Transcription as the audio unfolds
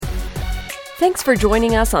Thanks for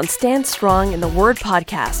joining us on Stand Strong in the Word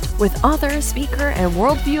podcast with author, speaker, and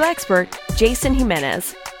worldview expert Jason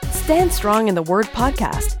Jimenez. Stand Strong in the Word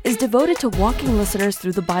podcast is devoted to walking listeners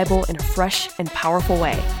through the Bible in a fresh and powerful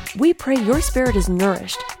way. We pray your spirit is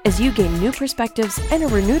nourished as you gain new perspectives and a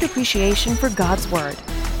renewed appreciation for God's Word.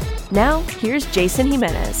 Now, here's Jason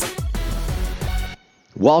Jimenez.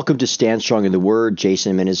 Welcome to Stand Strong in the Word.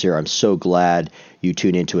 Jason Jimenez here. I'm so glad you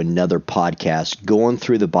tune into another podcast going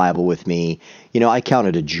through the Bible with me. You know, I count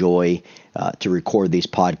it a joy to record these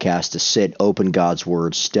podcasts, to sit, open God's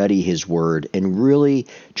Word, study His Word, and really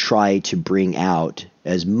try to bring out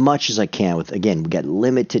as much as I can. Again, we got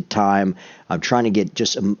limited time. I'm trying to get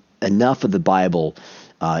just enough of the Bible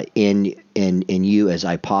in you as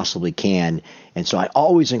I possibly can. And so I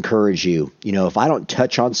always encourage you, if I don't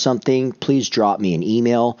touch on something, please drop me an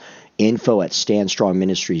email,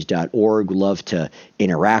 info@standstrongministries.org. We'd love to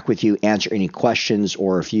interact with you, answer any questions,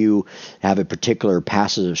 or if you have a particular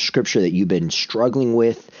passage of scripture that you've been struggling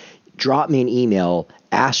with, drop me an email,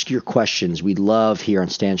 ask your questions. We'd love here on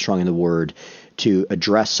Stand Strong in the Word to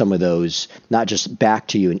address some of those, not just back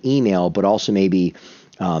to you in email, but also maybe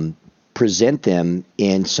present them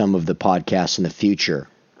in some of the podcasts in the future.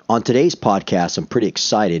 On today's podcast, I'm pretty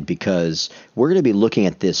excited because we're going to be looking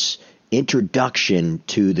at this introduction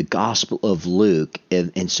to the Gospel of Luke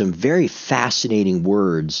and some very fascinating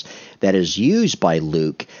words that is used by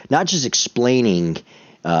Luke, not just explaining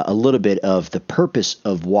a little bit of the purpose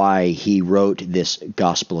of why he wrote this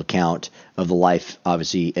gospel account of the life,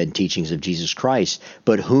 obviously, and teachings of Jesus Christ,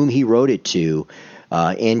 but whom he wrote it to,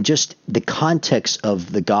 and just the context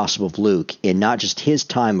of the Gospel of Luke, and not just his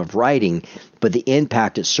time of writing, but the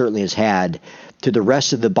impact it certainly has had to the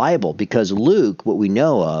rest of the Bible. Because Luke, what we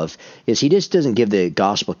know of, is he just doesn't give the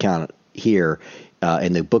gospel account here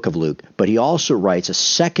in the book of Luke, but he also writes a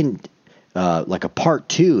second, like a part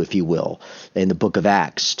two, if you will, in the book of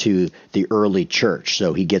Acts to the early church.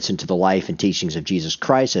 So he gets into the life and teachings of Jesus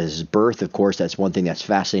Christ as his birth. Of course, that's one thing that's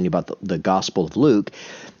fascinating about the Gospel of Luke,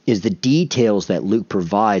 is the details that Luke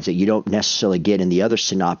provides that you don't necessarily get in the other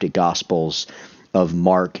synoptic Gospels of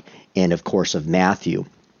Mark and, of course, of Matthew.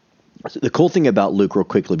 The cool thing about Luke, real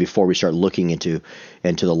quickly, before we start looking into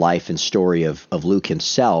the life and story of Luke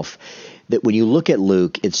himself, that when you look at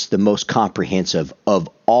Luke, it's the most comprehensive of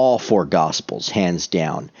all four Gospels, hands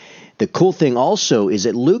down. The cool thing also is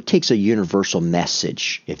that Luke takes a universal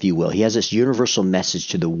message, if you will. He has this universal message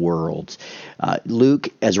to the world. Luke,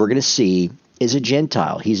 as we're going to see, is a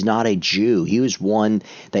Gentile. He's not a Jew. He was one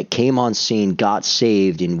that came on scene, got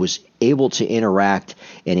saved, and was able to interact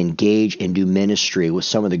and engage and do ministry with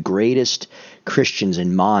some of the greatest Christians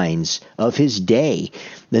and minds of his day.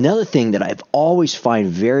 Another thing that I've always find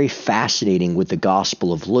very fascinating with the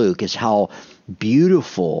Gospel of Luke is how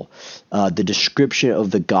beautiful the description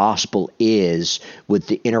of the gospel is with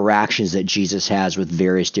the interactions that Jesus has with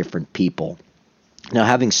various different people. Now,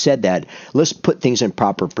 having said that, let's put things in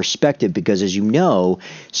proper perspective because, as you know,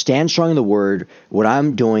 Stand Strong in the Word, what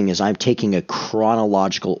I'm doing is I'm taking a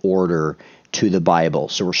chronological order to the Bible.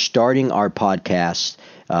 So we're starting our podcast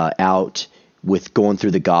out with going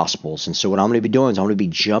through the Gospels. And so what I'm going to be doing is I'm going to be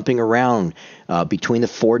jumping around between the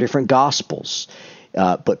four different Gospels,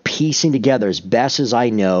 but piecing together as best as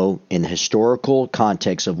I know in the historical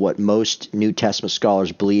context of what most New Testament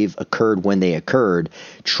scholars believe occurred when they occurred,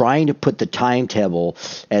 trying to put the timetable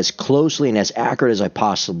as closely and as accurate as I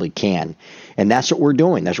possibly can. And that's what we're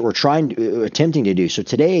doing. That's what we're attempting to do. So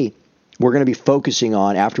today we're going to be focusing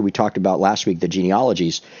on, after we talked about last week the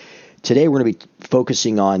genealogies, today we're going to be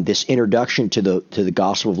focusing on this introduction to the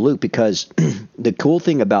Gospel of Luke, because the cool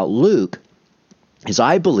thing about Luke is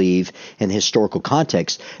I believe in the historical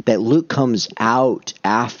context that Luke comes out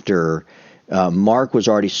after Mark was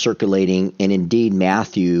already circulating, and indeed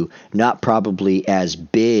Matthew, not probably as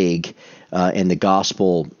big in the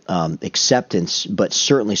gospel acceptance, but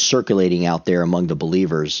certainly circulating out there among the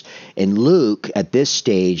believers. And Luke, at this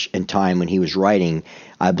stage in time when he was writing,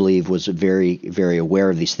 I believe was very, very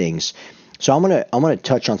aware of these things. So I'm gonna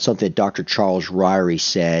touch on something that Dr. Charles Ryrie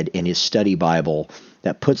said in his study Bible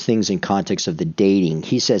that puts things in context of the dating.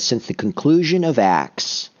 He says, since the conclusion of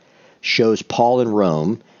Acts shows Paul in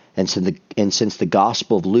Rome, and since the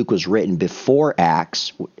Gospel of Luke was written before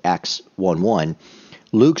Acts 1:1,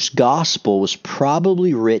 Luke's Gospel was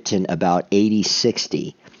probably written about AD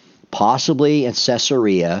 60, possibly in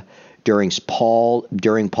Caesarea during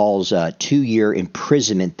Paul's 2-year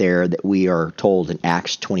imprisonment there that we are told in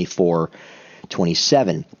Acts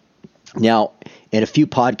 24:27. Now, in a few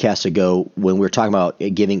podcasts ago, when we were talking about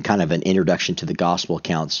giving kind of an introduction to the gospel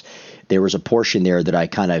accounts, there was a portion there that I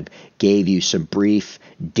kind of gave you some brief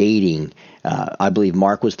dating. I believe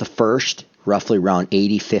Mark was the first, roughly around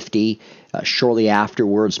 80, 50. Shortly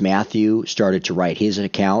afterwards, Matthew started to write his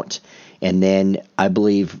account. And then I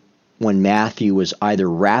believe when Matthew was either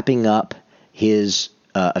wrapping up his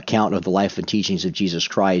account of the life and teachings of Jesus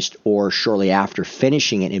Christ, or shortly after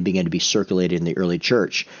finishing it and began to be circulated in the early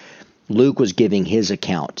church, Luke was giving his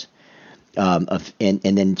account. And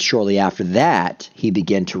then shortly after that, he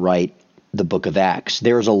began to write the book of Acts.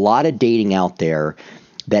 There's a lot of dating out there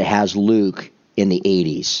that has Luke in the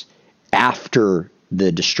 80s, after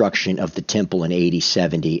the destruction of the temple in AD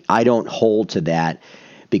 70. I don't hold to that,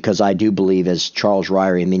 because I do believe, as Charles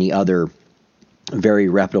Ryrie and many other very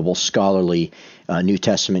reputable scholarly New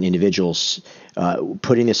Testament individuals,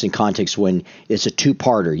 putting this in context, when it's a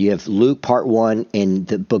two-parter. You have Luke part 1 and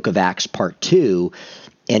the book of Acts part 2,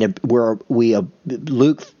 and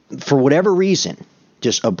Luke, for whatever reason,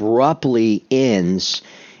 just abruptly ends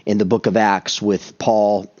in the book of Acts with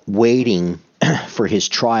Paul waiting for his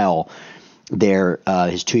trial there,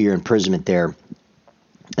 his 2-year imprisonment there.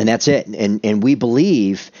 And that's it. And we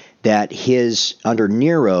believe that under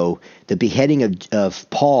Nero, the beheading of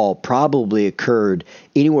Paul probably occurred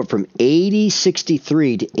anywhere from AD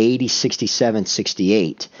 63 to AD 67,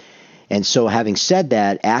 68. And so, having said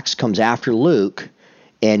that, Acts comes after Luke,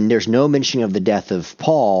 and there's no mention of the death of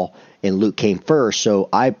Paul, and Luke came first. So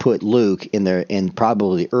I put Luke in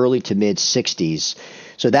probably early to mid 60s.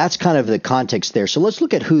 So that's kind of the context there. So let's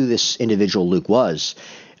look at who this individual Luke was.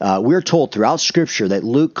 We're told throughout Scripture that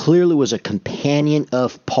Luke clearly was a companion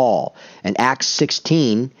of Paul. In Acts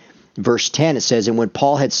 16, verse 10, it says, "And when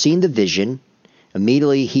Paul had seen the vision,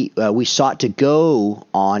 immediately we sought to go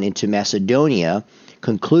on into Macedonia,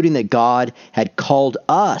 concluding that God had called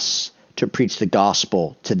us to preach the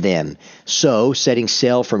gospel to them. So, setting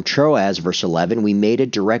sail from Troas," verse 11, "we made a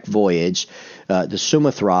direct voyage, the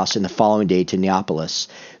Samothrace, and the following day to Neapolis."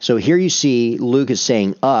 So here you see Luke is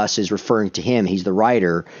saying us, is referring to him. He's the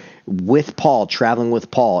writer with Paul, traveling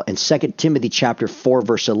with Paul. And 2 Timothy chapter 4,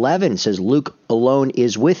 verse 11 says, "Luke alone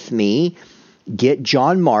is with me. Get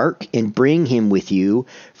John Mark and bring him with you,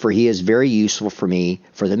 for he is very useful for me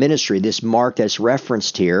for the ministry." This Mark that's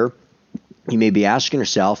referenced here, you may be asking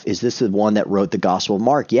yourself, is this the one that wrote the Gospel of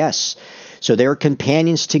Mark? Yes. So they were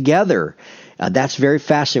companions together. That's very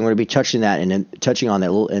fascinating. We're going to be touching on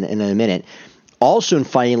that in a minute. Also in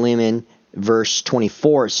Philemon, verse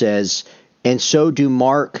 24, it says, "And so do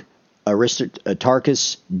Mark,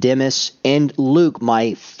 Aristarchus, Demas, and Luke,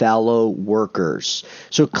 my fellow workers."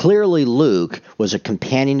 So clearly Luke was a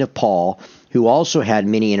companion of Paul, who also had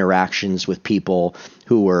many interactions with people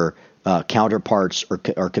who were counterparts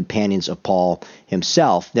or companions of Paul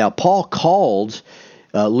himself. Now, Paul called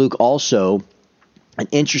Luke also an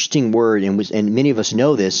interesting word, and many of us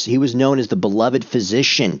know this. He was known as the beloved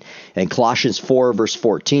physician. In Colossians 4, verse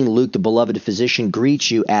 14, Luke, the beloved physician, greets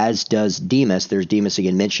you, as does Demas. There's Demas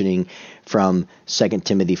again mentioning from 2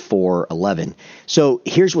 Timothy 4:11. So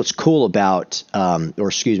here's what's cool about, Philemon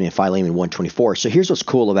 1:24. So here's what's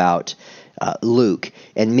cool about Luke.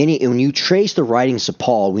 And when you trace the writings of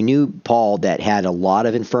Paul, we knew Paul that had a lot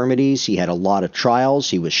of infirmities. He had a lot of trials.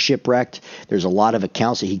 He was shipwrecked. There's a lot of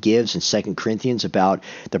accounts that he gives in 2 Corinthians about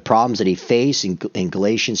the problems that he faced. In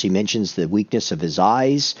Galatians, he mentions the weakness of his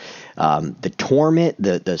eyes, the torment,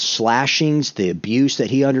 the slashings, the abuse that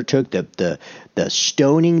he undertook, the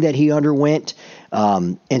stoning that he underwent.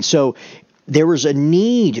 And so there was a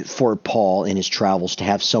need for Paul in his travels to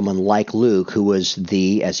have someone like Luke, who was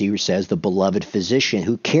as he says, the beloved physician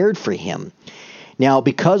who cared for him. Now,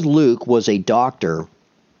 because Luke was a doctor,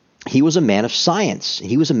 he was a man of science.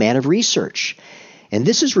 He was a man of research. And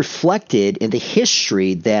this is reflected in the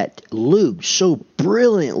history that Luke so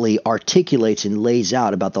brilliantly articulates and lays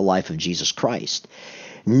out about the life of Jesus Christ.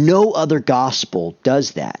 No other gospel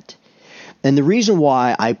does that. And the reason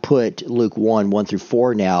why I put Luke 1 through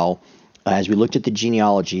 4 now, as we looked at the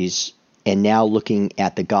genealogies, and now looking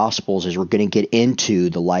at the Gospels, as we're going to get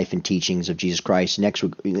into the life and teachings of Jesus Christ. Next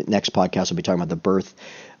podcast, we'll be talking about the birth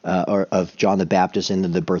of John the Baptist and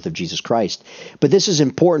then the birth of Jesus Christ. But this is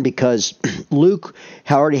important because Luke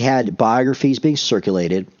already had biographies being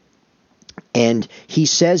circulated, and he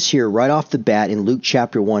says here right off the bat in Luke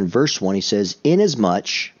chapter 1, verse 1, he says,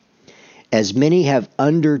 "Inasmuch as many have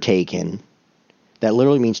undertaken," that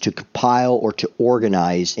literally means to compile or to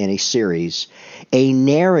organize in a series, "a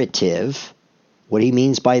narrative." What he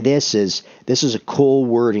means by this is a cool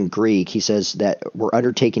word in Greek. He says that we're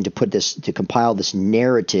undertaking to compile this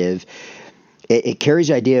narrative. It carries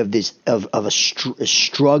the idea of a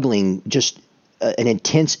struggling, just an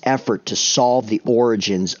intense effort to solve the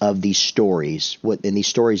origins of these stories, and these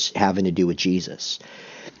stories having to do with Jesus.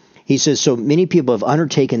 He says, so many people have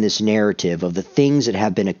undertaken this narrative of the things that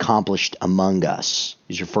have been accomplished among us.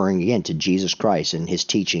 He's referring again to Jesus Christ and his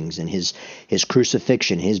teachings and his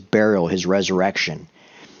crucifixion, his burial, his resurrection.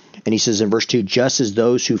 And he says in verse 2, just as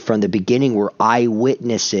those who from the beginning were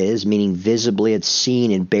eyewitnesses, meaning visibly had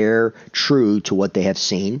seen and bear true to what they have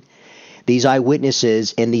seen, these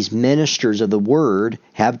eyewitnesses and these ministers of the word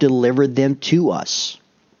have delivered them to us.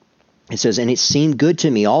 It says, and it seemed good to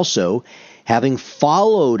me also, having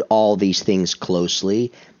followed all these things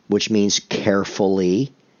closely, which means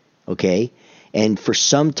carefully, okay, and for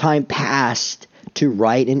some time past to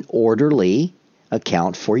write an orderly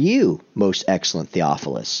account for you, most excellent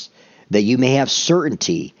Theophilus, that you may have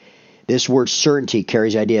certainty. This word certainty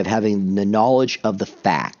carries the idea of having the knowledge of the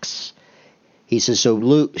facts. He says, so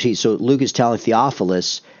Luke is telling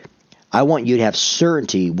Theophilus, I want you to have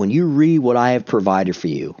certainty when you read what I have provided for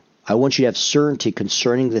you. I want you to have certainty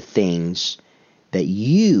concerning the things that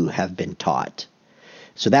you have been taught.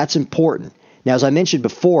 So that's important. Now, as I mentioned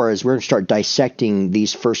before, as we're going to start dissecting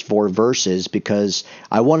these first 4 verses, because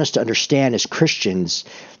I want us to understand as Christians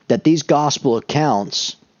that these gospel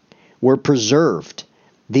accounts were preserved.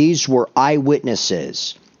 These were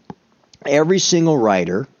eyewitnesses. Every single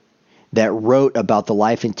writer that wrote about the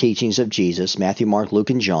life and teachings of Jesus, Matthew, Mark,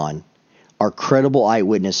 Luke, and John, are credible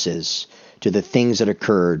eyewitnesses to the things that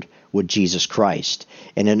occurred with Jesus Christ.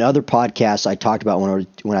 And in other podcasts I talked about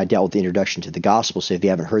when I dealt with the introduction to the gospel, so if you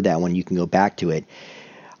haven't heard that one, you can go back to it.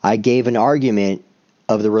 I gave an argument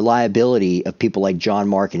of the reliability of people like John,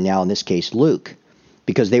 Mark, and now in this case Luke,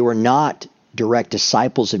 because they were not direct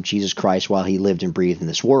disciples of Jesus Christ while he lived and breathed in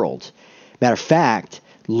this world. Matter of fact,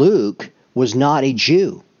 Luke was not a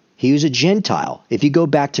Jew. He was a Gentile. If you go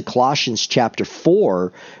back to Colossians chapter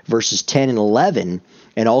 4, verses 10 and 11,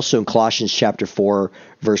 and also in Colossians chapter 4,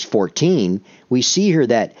 verse 14, we see here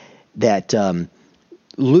that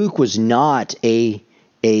Luke was not of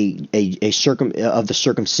the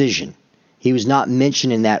circumcision. He was not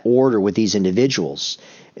mentioned in that order with these individuals.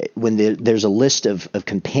 When there's a list of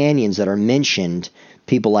companions that are mentioned,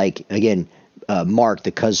 people like, again, Mark,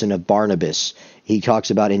 the cousin of Barnabas. He talks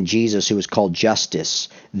about in Jesus, who was called Justus.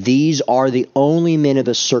 These are the only men of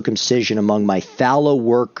the circumcision among my fellow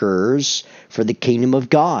workers for the kingdom of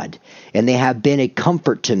God, and they have been a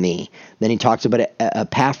comfort to me. Then he talks about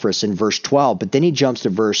Epaphras in verse 12, but then he jumps to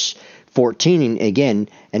verse 14 again,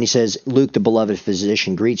 and he says, Luke, the beloved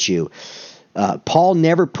physician, greets you. Paul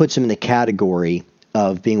never puts him in the category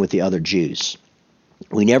of being with the other Jews.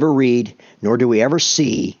 We never read, nor do we ever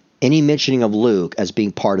see any mentioning of Luke as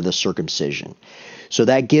being part of the circumcision. So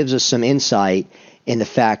that gives us some insight in the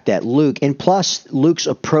fact that Luke, and plus Luke's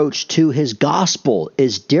approach to his gospel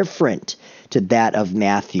is different to that of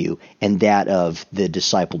Matthew and that of the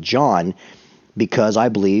disciple John, because I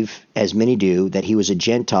believe, as many do, that he was a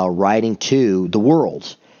Gentile writing to the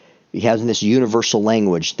world. He has this universal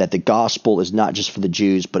language that the gospel is not just for the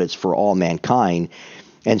Jews, but it's for all mankind.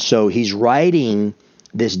 And so he's writing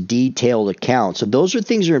this detailed account. So those are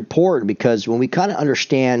things that are important, because when we kind of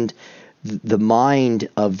understand the mind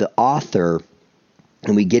of the author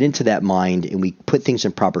and we get into that mind and we put things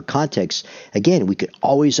in proper context, again, we could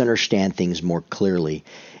always understand things more clearly.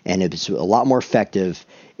 And it's a lot more effective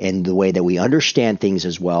in the way that we understand things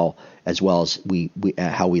as well as we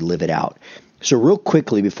how we live it out. So real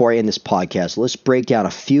quickly, before I end this podcast, let's break down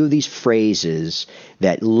a few of these phrases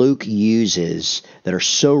that Luke uses that are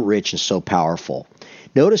so rich and so powerful.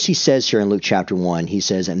 Notice he says here in Luke chapter 1, he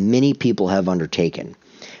says, and many people have undertaken.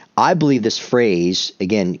 I believe this phrase,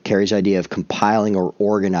 again, carries the idea of compiling or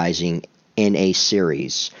organizing in a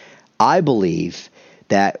series. I believe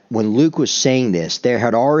that when Luke was saying this, there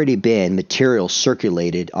had already been material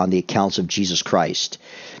circulated on the accounts of Jesus Christ.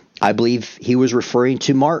 I believe he was referring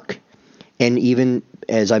to Mark, and even,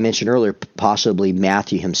 as I mentioned earlier, possibly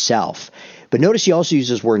Matthew himself. But notice he also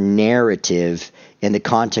uses the word narrative in the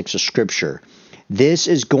context of Scripture. This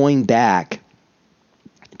is going back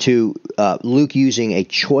to Luke using a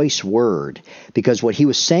choice word, because what he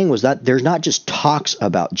was saying was that there's not just talks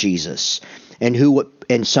about Jesus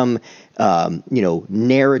and some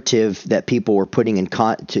narrative that people were putting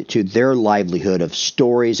to their livelihood of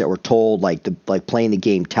stories that were told, like playing the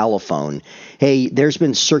game telephone. Hey, there's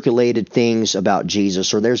been circulated things about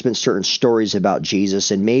Jesus, or there's been certain stories about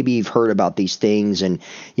Jesus, and maybe you've heard about these things, and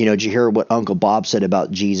did you hear what Uncle Bob said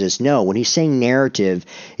about Jesus? No, when he's saying narrative,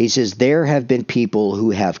 he says there have been people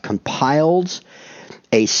who have compiled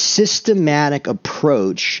a systematic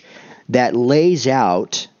approach that lays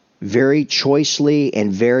out very choicely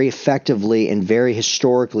and very effectively and very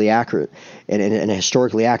historically accurate, in a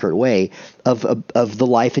historically accurate way, of the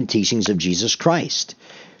life and teachings of Jesus Christ.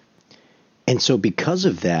 And so because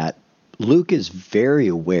of that, Luke is very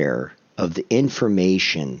aware of the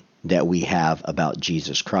information that we have about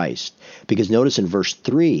Jesus Christ. Because notice in verse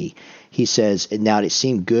 3, he says, now it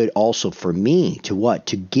seemed good also for me to what?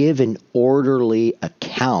 To give an orderly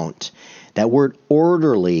account. That word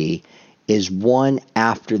orderly is one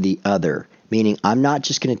after the other, meaning I'm not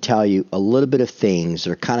just going to tell you a little bit of things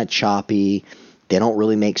that are kind of choppy, they don't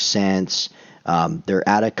really make sense, they're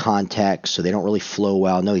out of context, so they don't really flow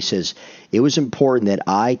well. No, he says, it was important that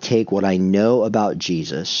I take what I know about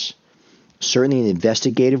Jesus, certainly the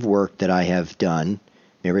investigative work that I have done,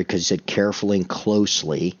 remember, because he said carefully and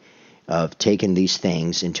closely, of taking these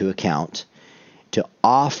things into account, to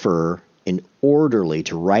offer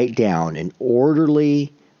to write down an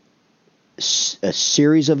orderly a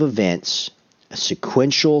series of events, a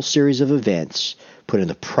sequential series of events, put in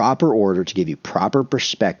the proper order to give you proper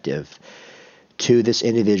perspective to this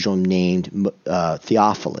individual named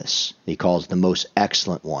Theophilus. He calls the most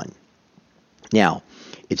excellent one. Now,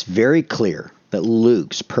 it's very clear that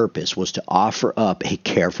Luke's purpose was to offer up a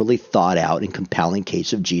carefully thought out and compelling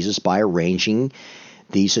case of Jesus by arranging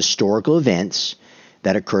these historical events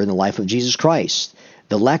that occurred in the life of Jesus Christ.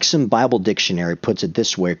 The Lexham Bible Dictionary puts it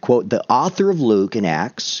this way, quote, the author of Luke and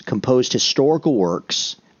Acts composed historical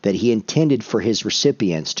works that he intended for his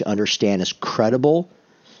recipients to understand as credible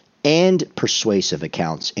and persuasive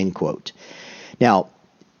accounts, end quote. Now,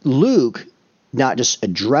 Luke not just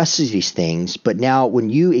addresses these things, but now when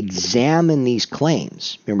you examine these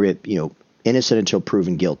claims, remember, innocent until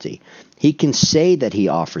proven guilty, he can say that he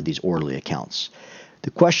offered these orderly accounts.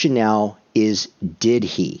 The question now is, did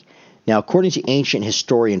he? Now, according to ancient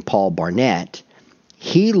historian Paul Barnett,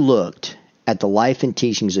 he looked at the life and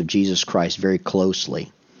teachings of Jesus Christ very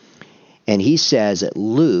closely, and he says that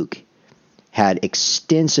Luke had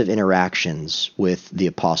extensive interactions with the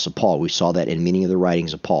Apostle Paul. We saw that in many of the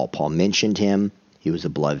writings of Paul. Paul mentioned him. He was a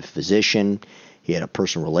beloved physician. He had a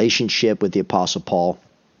personal relationship with the Apostle Paul.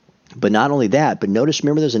 But not only that, but notice,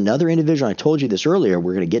 remember, there's another individual. I told you this earlier.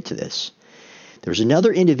 We're going to get to this. There's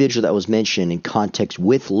another individual that was mentioned in context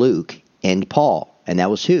with Luke and Paul, and that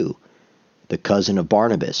was who? The cousin of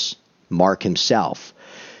Barnabas, Mark himself.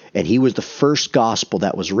 And he was the first gospel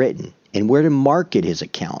that was written. And where did Mark get his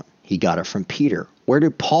account? He got it from Peter. Where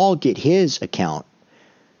did Paul get his account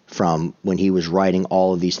from when he was writing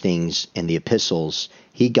all of these things in the epistles?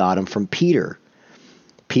 He got them from Peter.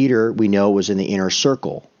 Peter, we know, was in the inner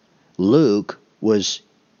circle. Luke was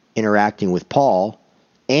interacting with Paul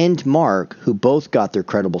and Mark, who both got their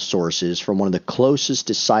credible sources from one of the closest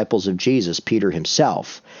disciples of Jesus, Peter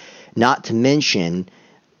himself. Not to mention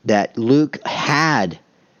that Luke had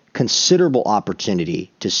considerable opportunity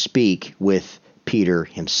to speak with Peter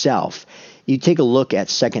himself. You take a look at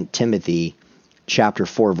 2 Timothy chapter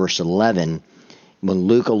 4, verse 11. When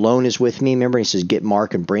Luke alone is with me, remember, he says, get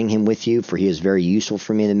Mark and bring him with you, for he is very useful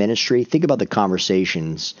for me in the ministry. Think about the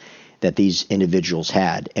conversations that these individuals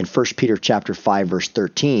had. And 1 Peter chapter 5, verse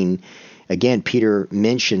 13, again, Peter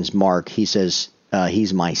mentions Mark. He says,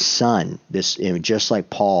 he's my son. This, just like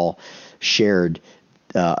Paul shared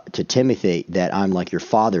to Timothy that I'm like your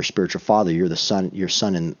father, spiritual father. You're the son, your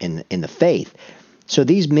son in the faith. So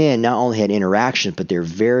these men not only had interactions, but they're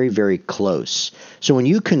very, very close. So when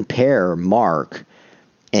you compare Mark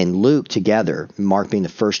and Luke together, Mark being the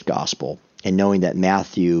first gospel, and knowing that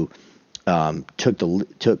Matthew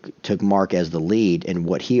took Mark as the lead in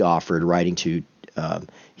what he offered, writing to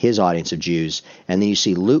his audience of Jews, and then you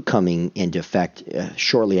see Luke coming into effect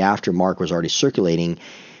shortly after Mark was already circulating.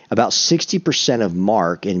 About 60% of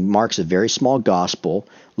Mark, and Mark's a very small gospel,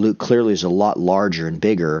 Luke clearly is a lot larger and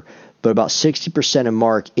bigger, but about 60% of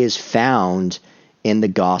Mark is found in the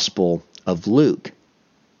Gospel of Luke.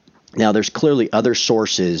 Now, there's clearly other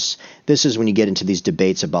sources. This is when you get into these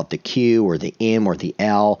debates about the Q or the M or the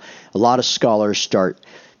L. A lot of scholars start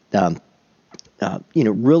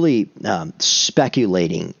really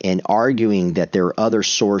speculating and arguing that there are other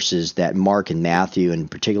sources that Mark and Matthew, and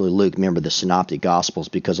particularly Luke, remember the Synoptic Gospels,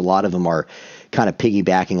 because a lot of them are kind of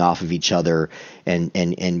piggybacking off of each other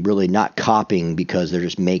and really not copying because they're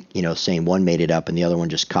just saying one made it up and the other one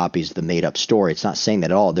just copies the made up story. It's not saying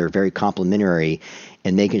that at all. They're very complementary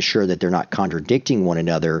and making sure that they're not contradicting one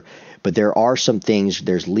another. But there are some things,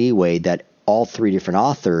 there's leeway that all three different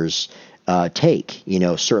authors take.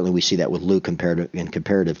 Certainly we see that with Luke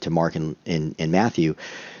comparative to Mark and Matthew.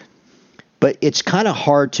 But it's kind of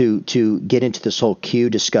hard to get into this whole Q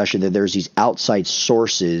discussion that there's these outside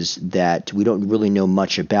sources that we don't really know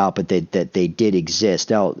much about, but that they did exist.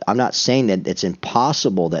 Now, I'm not saying that it's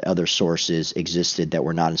impossible that other sources existed that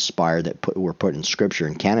were not inspired, that were put in Scripture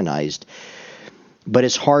and canonized. But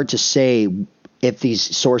it's hard to say if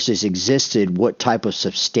these sources existed, what type of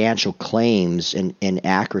substantial claims and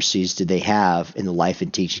accuracies did they have in the life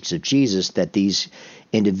and teachings of Jesus that these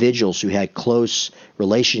individuals who had close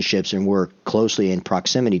relationships and were closely in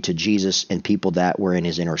proximity to Jesus and people that were in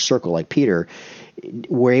his inner circle, like Peter,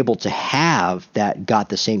 were able to have that got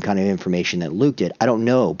the same kind of information that Luke did? I don't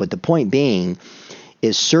know. But the point being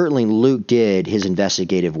is certainly Luke did his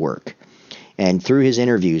investigative work. And through his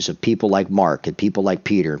interviews of people like Mark and people like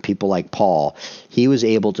Peter and people like Paul, he was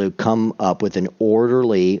able to come up with an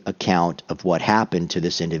orderly account of what happened to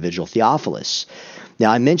this individual Theophilus.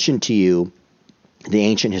 Now, I mentioned to you the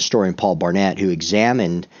ancient historian Paul Barnett, who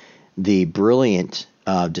examined the brilliant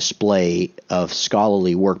display of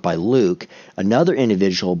scholarly work by Luke. Another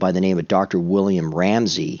individual by the name of Dr. William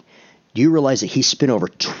Ramsey. Do you realize that he spent over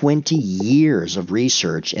 20 years of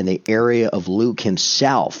research in the area of Luke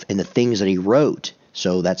himself and the things that he wrote?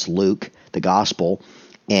 So that's Luke, the Gospel,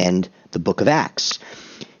 and the book of Acts.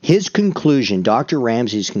 His conclusion, Dr.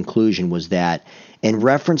 Ramsey's conclusion, was that in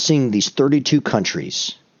referencing these 32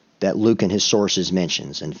 countries that Luke and his sources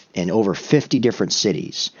mentions, and over 50 different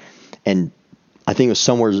cities, and I think it was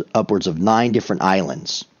somewhere upwards of 9 different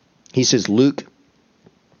islands, he says Luke,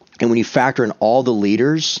 and when you factor in all the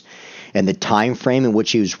leaders and the time frame in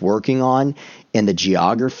which he was working on and the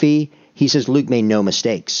geography, he says Luke made no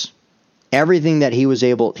mistakes. Everything that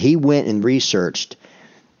he went and researched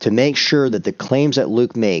to make sure that the claims that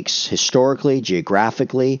Luke makes historically,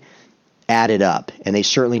 geographically, added up, and they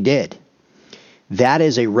certainly did. That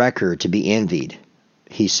is a record to be envied,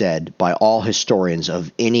 he said, by all historians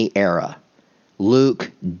of any era.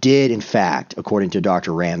 Luke did, in fact, according to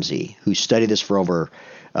Dr. Ramsey, who studied this for over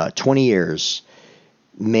 20 years,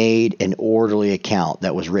 made an orderly account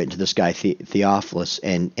that was written to this guy Theophilus,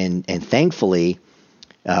 and thankfully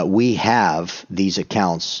we have these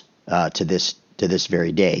accounts to this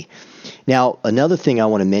very day. Now, another thing I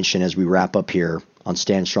want to mention as we wrap up here on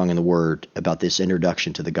Stand Strong in the Word about this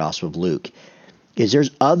introduction to the Gospel of Luke is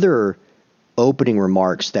there's other opening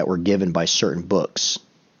remarks that were given by certain books.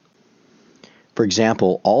 For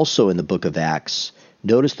example, also in the book of Acts,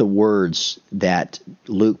 notice the words that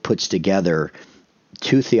Luke puts together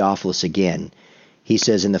to Theophilus again. He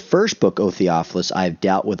says, in the first book, O Theophilus, I have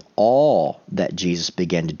dealt with all that Jesus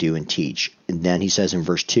began to do and teach. And then he says in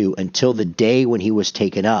verse 2, until the day when he was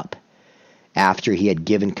taken up, after he had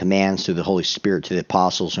given commands through the Holy Spirit to the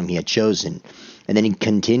apostles whom he had chosen. And then he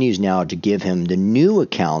continues now to give him the new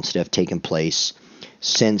accounts that have taken place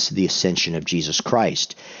since the ascension of Jesus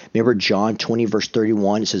Christ. Remember John 20, verse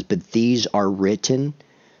 31, it says, but these are written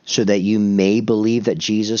so that you may believe that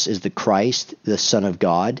Jesus is the Christ, the Son of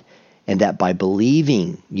God, and that by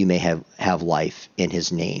believing you may have life in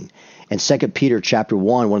his name. And 2 Peter chapter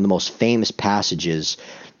 1, one of the most famous passages,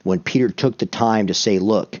 when Peter took the time to say,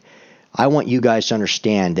 look, I want you guys to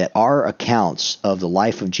understand that our accounts of the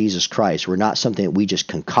life of Jesus Christ were not something that we just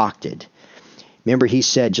concocted. Remember, he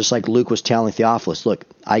said, just like Luke was telling Theophilus, look,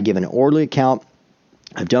 I give an orderly account.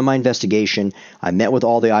 I've done my investigation. I met with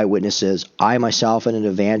all the eyewitnesses. I myself am an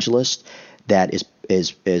evangelist that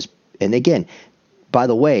is, and again, by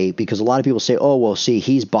the way, because a lot of people say, oh, well, see,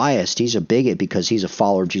 he's biased. He's a bigot because he's a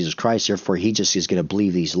follower of Jesus Christ. Therefore, he just is going to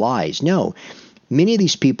believe these lies. No, many of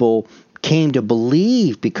these people came to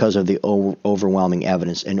believe because of the overwhelming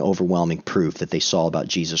evidence and overwhelming proof that they saw about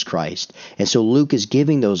Jesus Christ. And so Luke is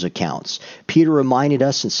giving those accounts. Peter reminded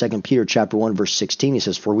us in 2 Peter chapter 1, verse 16, he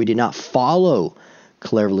says, for we did not follow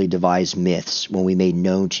cleverly devised myths when we made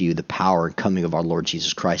known to you the power and coming of our Lord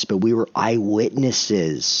Jesus Christ, but we were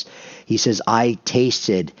eyewitnesses. He says, I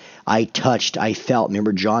tasted, I touched, I felt.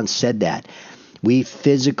 Remember, John said that. We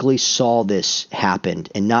physically saw this happen,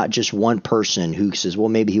 and not just one person who says, well,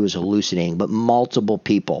 maybe he was hallucinating, but multiple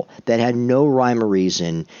people that had no rhyme or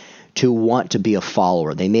reason to want to be a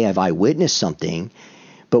follower. They may have eyewitnessed something,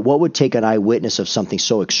 but what would take an eyewitness of something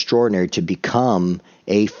so extraordinary to become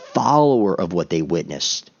a follower of what they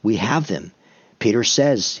witnessed? We have them. Peter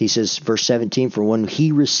says, he says, verse 17, for when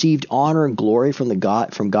he received honor and glory from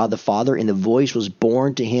God the Father, and the voice was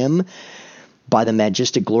borne to him by the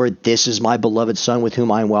majestic glory, this is my beloved Son with whom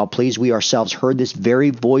I am well pleased. We ourselves heard this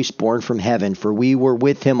very voice born from heaven, for we were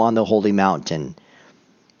with him on the holy mountain.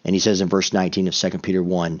 And he says in verse 19 of 2 Peter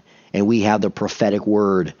 1, and we have the prophetic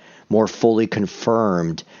word more fully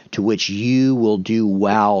confirmed, to which you will do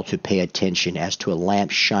well to pay attention as to a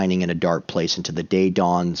lamp shining in a dark place until the day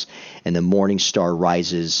dawns and the morning star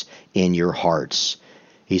rises in your hearts.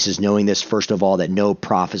 He says, knowing this, first of all, that no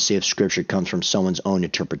prophecy of Scripture comes from someone's own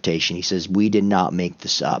interpretation. He says, we did not make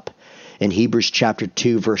this up. In Hebrews chapter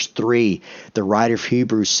 2, verse 3, the writer of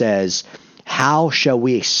Hebrews says, How shall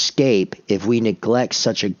we escape if we neglect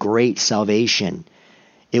such a great salvation?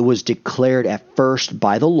 It was declared at first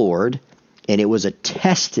by the Lord, and it was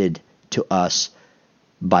attested to us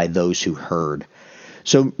by those who heard.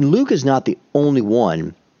 So Luke is not the only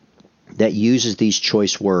one that uses these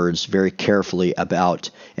choice words very carefully about,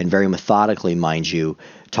 and very methodically, mind you,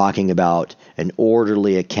 talking about an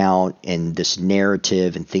orderly account and this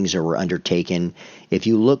narrative and things that were undertaken. If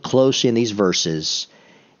you look closely in these verses,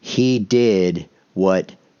 he did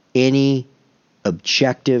what any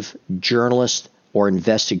objective journalist or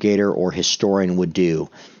investigator or historian would do.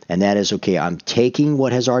 And that is, okay, I'm taking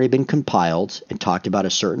what has already been compiled and talked about a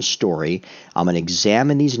certain story. I'm going to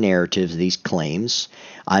examine these narratives, these claims.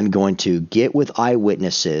 I'm going to get with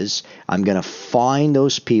eyewitnesses. I'm going to find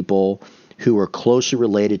those people who are closely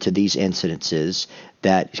related to these incidences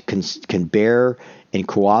that can bear and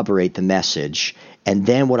corroborate the message. And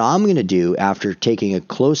then what I'm going to do, after taking a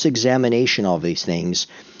close examination of these things,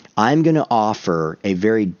 I'm going to offer a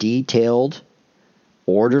very detailed,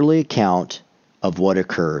 orderly account of what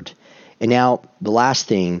occurred. And now, the last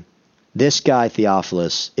thing, this guy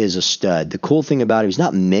Theophilus is a stud. The cool thing about him, he's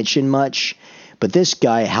not mentioned much, but this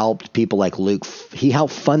guy helped people like Luke. He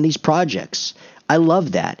helped fund these projects. I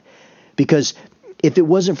love that, because if it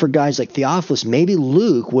wasn't for guys like Theophilus, maybe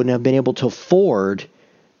Luke wouldn't have been able to afford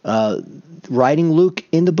writing Luke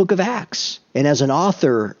in the book of Acts. And as an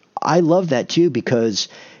author, I love that too, because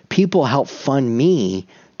people help fund me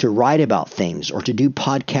to write about things or to do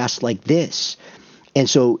podcasts like this. And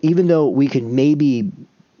so even though we could maybe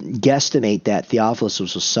guesstimate that Theophilus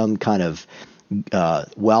was some kind of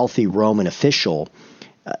wealthy Roman official,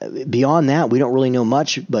 beyond that, we don't really know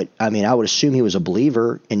much, but I mean, I would assume he was a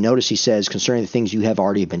believer. And notice he says, concerning the things you have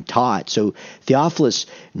already been taught. So Theophilus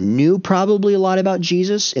knew probably a lot about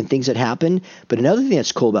Jesus and things that happened. But another thing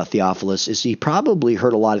that's cool about Theophilus is he probably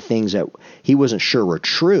heard a lot of things that he wasn't sure were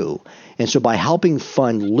true. And so by helping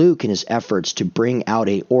fund Luke in his efforts to bring out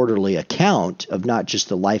an orderly account of not just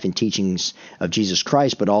the life and teachings of Jesus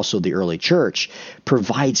Christ, but also the early church,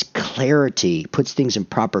 provides clarity, puts things in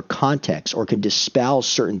proper context, or can dispel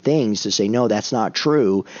certain things to say, no, that's not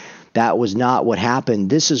true. That was not what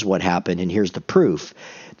happened. This is what happened, and here's the proof.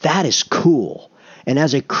 That is cool. And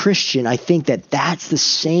as a Christian, I think that that's the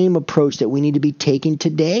same approach that we need to be taking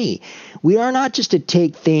today. We are not just to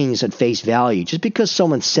take things at face value. Just because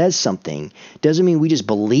someone says something doesn't mean we just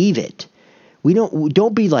believe it.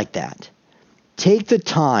 Don't be like that. Take the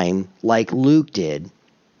time, like Luke did,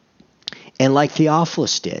 and like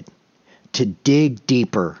Theophilus did, to dig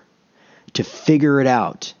deeper, to figure it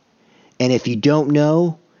out. And if you don't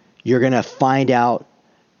know, you're going to find out.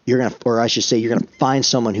 You're going to find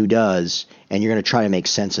someone who does, and you're going to try to make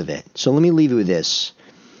sense of it. So let me leave you with this.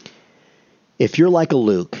 If you're like a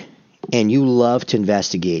Luke and you love to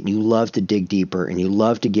investigate and you love to dig deeper and you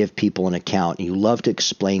love to give people an account and you love to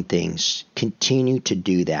explain things, continue to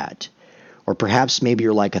do that. Or perhaps maybe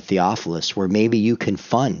you're like a Theophilus, where maybe you can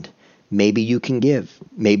fund, maybe you can give,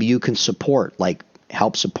 maybe you can support, like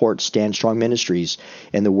help support Stand Strong Ministries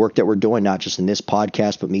and the work that we're doing, not just in this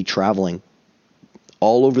podcast, but me traveling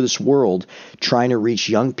all over this world, trying to reach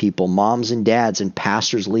young people, moms and dads and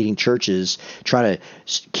pastors leading churches, trying to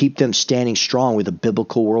keep them standing strong with a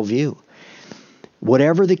biblical worldview.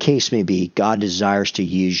 Whatever the case may be, God desires to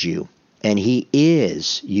use you. And he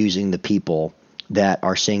is using the people that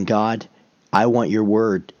are saying, God, I want your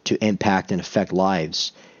word to impact and affect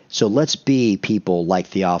lives. So let's be people like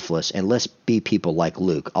Theophilus, and let's be people like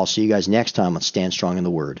Luke. I'll see you guys next time on Stand Strong in the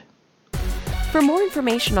Word. For more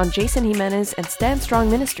information on Jason Jimenez and Stand Strong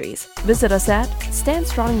Ministries, visit us at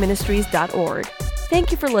standstrongministries.org.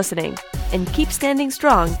 Thank you for listening, and keep standing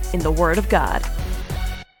strong in the Word of God.